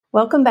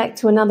Welcome back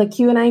to another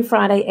Q&A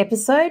Friday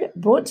episode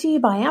brought to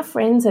you by our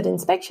friends at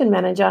Inspection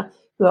Manager,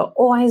 who are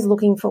always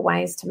looking for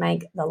ways to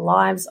make the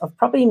lives of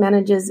property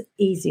managers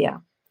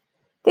easier.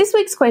 This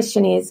week's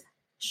question is,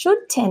 should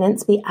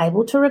tenants be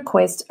able to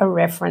request a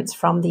reference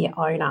from the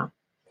owner?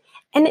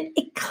 And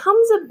it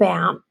comes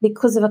about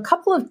because of a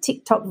couple of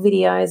TikTok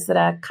videos that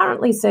are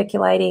currently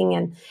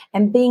circulating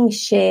and being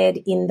shared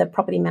in the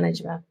property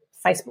manager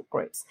Facebook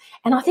groups.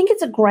 And I think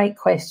it's a great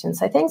question.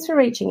 So thanks for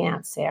reaching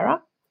out,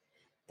 Sarah.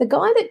 The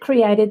guy that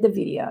created the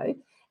video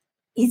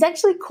is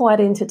actually quite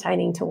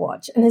entertaining to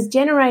watch and has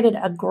generated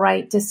a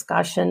great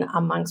discussion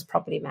amongst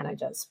property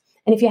managers.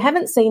 And if you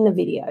haven't seen the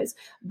videos,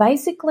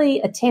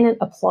 basically a tenant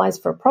applies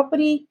for a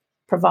property,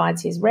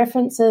 provides his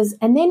references,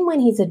 and then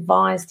when he's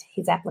advised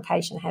his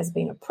application has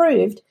been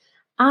approved,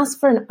 asks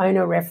for an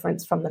owner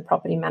reference from the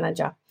property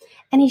manager.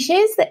 And he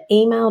shares the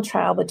email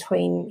trail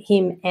between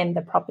him and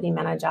the property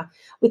manager,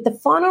 with the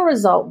final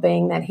result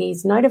being that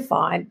he's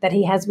notified that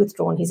he has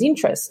withdrawn his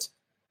interest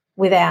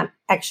without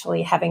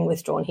actually having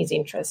withdrawn his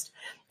interest.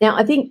 Now,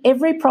 I think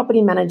every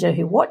property manager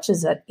who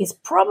watches it is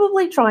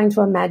probably trying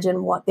to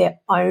imagine what their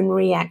own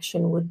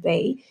reaction would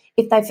be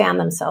if they found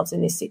themselves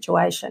in this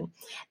situation.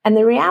 And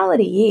the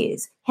reality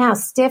is how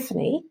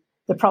Stephanie,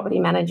 the property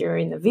manager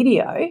in the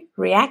video,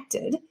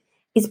 reacted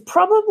is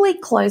probably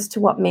close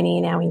to what many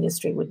in our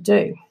industry would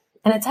do.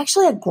 And it's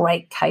actually a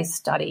great case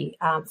study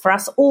for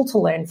us all to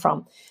learn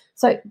from.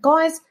 So,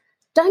 guys,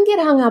 don't get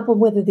hung up on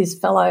whether this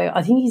fellow,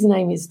 I think his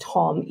name is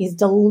Tom, is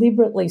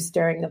deliberately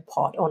stirring the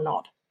pot or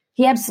not.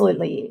 He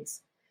absolutely is.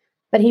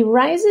 But he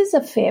raises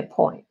a fair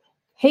point.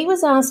 He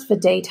was asked for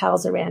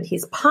details around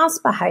his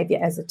past behaviour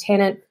as a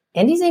tenant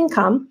and his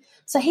income,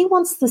 so he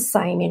wants the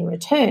same in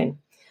return.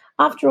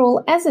 After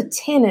all, as a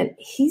tenant,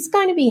 he's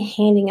going to be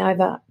handing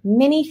over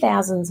many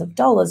thousands of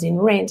dollars in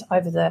rent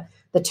over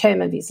the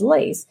term of his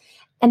lease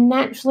and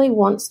naturally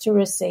wants to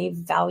receive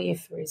value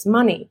for his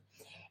money.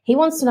 He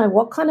wants to know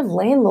what kind of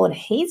landlord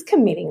he's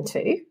committing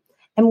to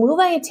and will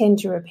they attend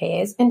to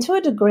repairs, and to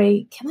a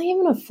degree, can they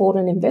even afford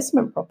an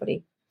investment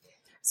property?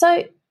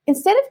 So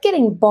instead of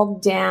getting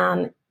bogged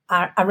down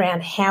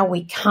around how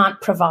we can't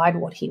provide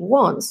what he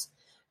wants,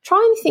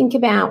 try and think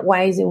about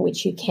ways in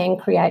which you can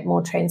create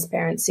more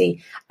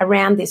transparency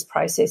around this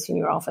process in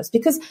your office,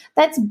 because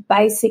that's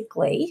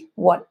basically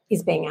what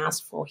is being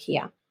asked for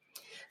here.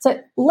 So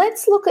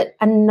let's look at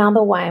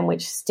another way in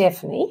which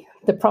Stephanie,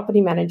 the property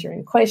manager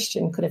in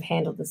question, could have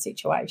handled the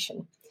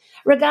situation,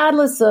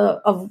 regardless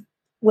of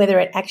whether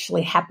it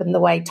actually happened the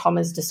way Tom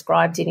has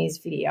described in his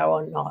video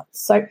or not.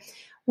 So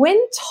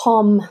when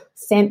Tom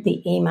sent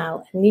the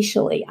email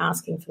initially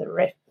asking for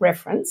the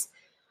reference,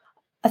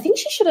 I think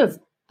she should have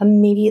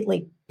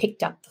immediately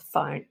picked up the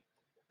phone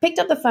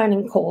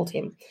and called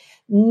him,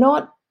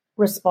 not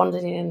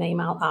responded in an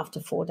email after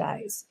 4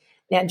 days.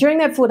 Now, during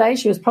that 4 days,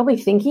 she was probably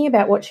thinking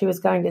about what she was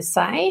going to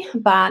say,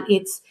 but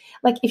it's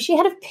like if she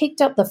had have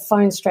picked up the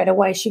phone straight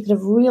away, she could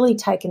have really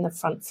taken the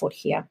front foot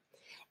here.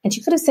 And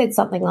she could have said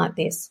something like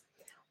this: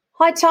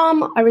 "Hi,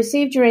 Tom, I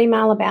received your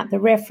email about the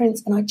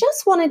reference, and I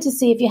just wanted to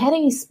see if you had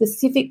any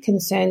specific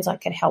concerns I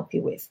could help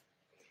you with."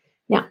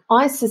 Now,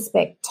 I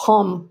suspect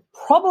Tom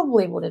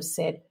probably would have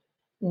said,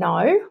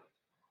 "No,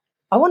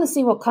 I want to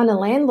see what kind of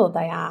landlord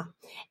they are."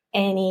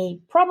 And he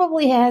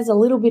probably has a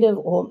little bit of,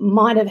 or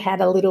might have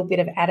had a little bit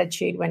of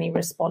attitude when he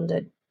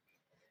responded.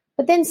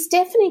 But then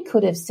Stephanie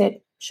could have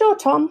said, "Sure,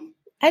 Tom,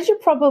 as you're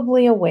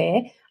probably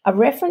aware, a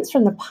reference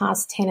from the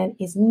past tenant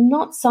is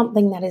not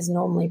something that is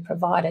normally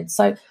provided.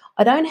 So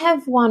I don't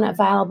have one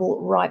available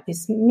right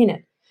this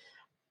minute.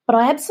 But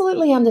I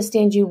absolutely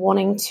understand you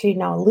wanting to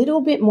know a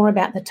little bit more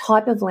about the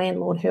type of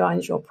landlord who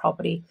owns your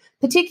property,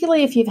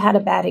 particularly if you've had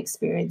a bad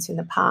experience in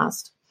the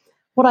past.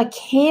 What I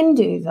can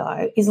do,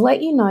 though, is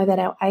let you know that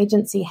our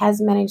agency has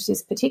managed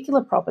this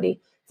particular property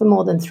for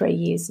more than 3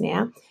 years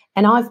now,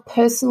 and I've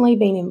personally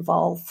been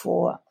involved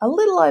for a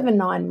little over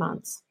 9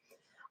 months.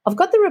 I've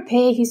got the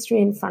repair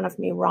history in front of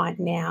me right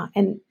now,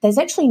 and there's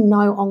actually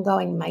no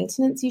ongoing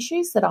maintenance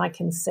issues that I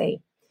can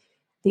see.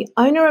 The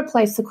owner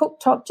replaced the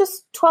cooktop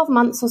just 12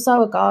 months or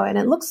so ago, and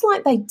it looks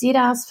like they did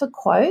ask for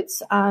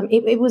quotes.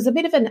 It was a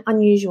bit of an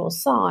unusual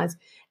size,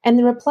 and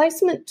the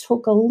replacement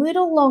took a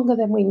little longer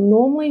than we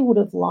normally would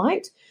have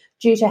liked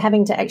due to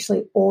having to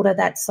actually order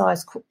that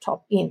size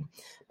cooktop in.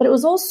 But it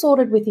was all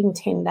sorted within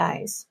 10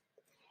 days.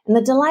 And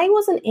the delay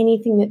wasn't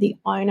anything that the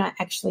owner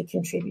actually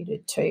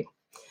contributed to.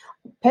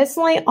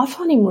 Personally, I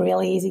find him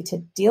really easy to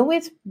deal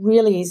with,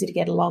 really easy to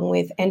get along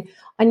with, and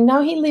I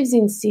know he lives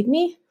in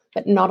Sydney,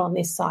 but not on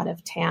this side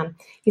of town.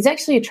 He's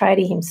actually a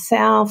tradie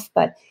himself,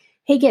 but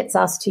he gets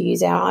us to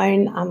use our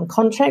own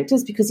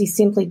contractors because he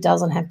simply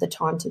doesn't have the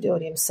time to do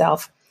it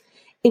himself.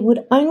 It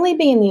would only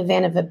be in the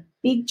event of a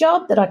big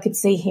job that I could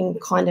see him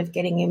kind of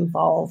getting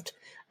involved.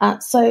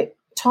 So,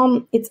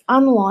 Tom, it's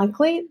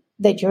unlikely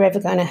that you're ever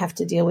going to have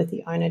to deal with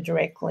the owner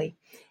directly.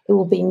 It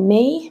will be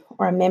me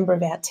or a member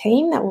of our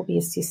team that will be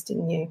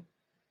assisting you.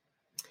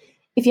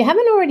 If you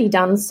haven't already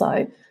done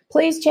so,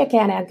 please check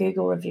out our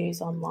Google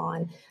reviews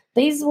online.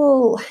 These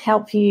will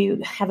help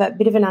you have a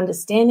bit of an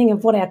understanding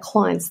of what our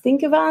clients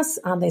think of us.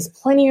 There's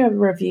plenty of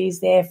reviews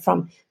there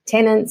from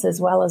tenants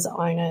as well as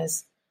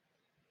owners.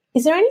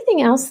 Is there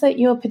anything else that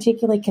you're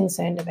particularly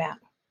concerned about?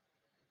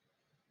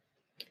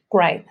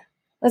 Great.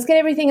 Let's get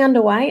everything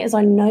underway, as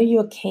I know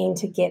you're keen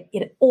to get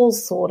it all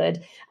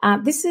sorted.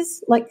 This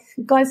is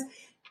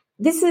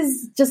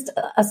just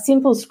a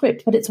simple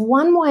script, but it's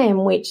one way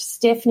in which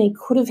Stephanie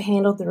could have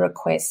handled the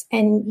request.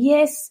 And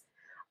yes,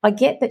 I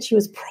get that she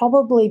was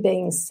probably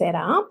being set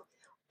up,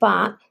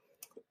 but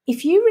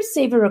if you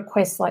receive a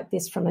request like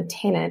this from a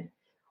tenant,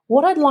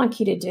 what I'd like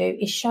you to do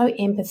is show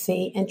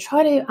empathy and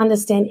try to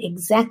understand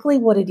exactly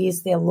what it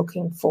is they're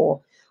looking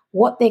for,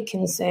 what their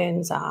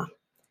concerns are.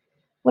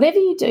 Whatever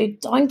you do,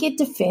 don't get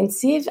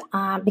defensive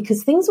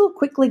because things will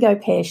quickly go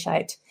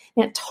pear-shaped.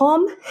 Now,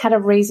 Tom had a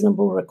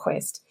reasonable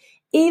request,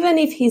 even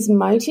if his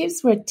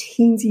motives were a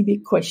teensy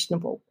bit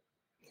questionable.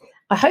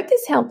 I hope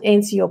this helped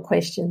answer your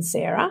question,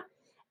 Sarah.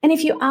 And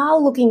if you are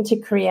looking to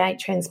create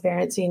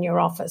transparency in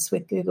your office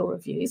with Google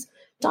reviews,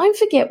 don't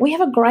forget we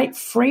have a great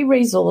free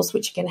resource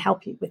which can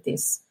help you with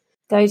this.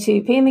 Go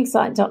to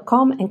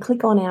pmexcite.com and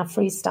click on our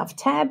free stuff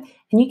tab,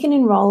 and you can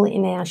enroll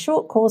in our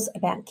short course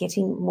about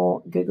getting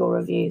more Google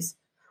reviews.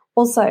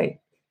 Also,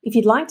 if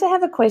you'd like to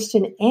have a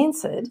question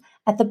answered,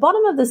 at the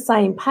bottom of the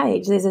same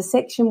page, there's a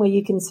section where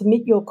you can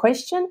submit your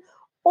question,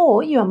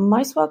 or you are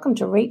most welcome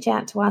to reach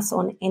out to us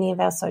on any of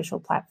our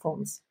social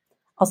platforms.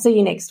 I'll see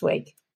you next week.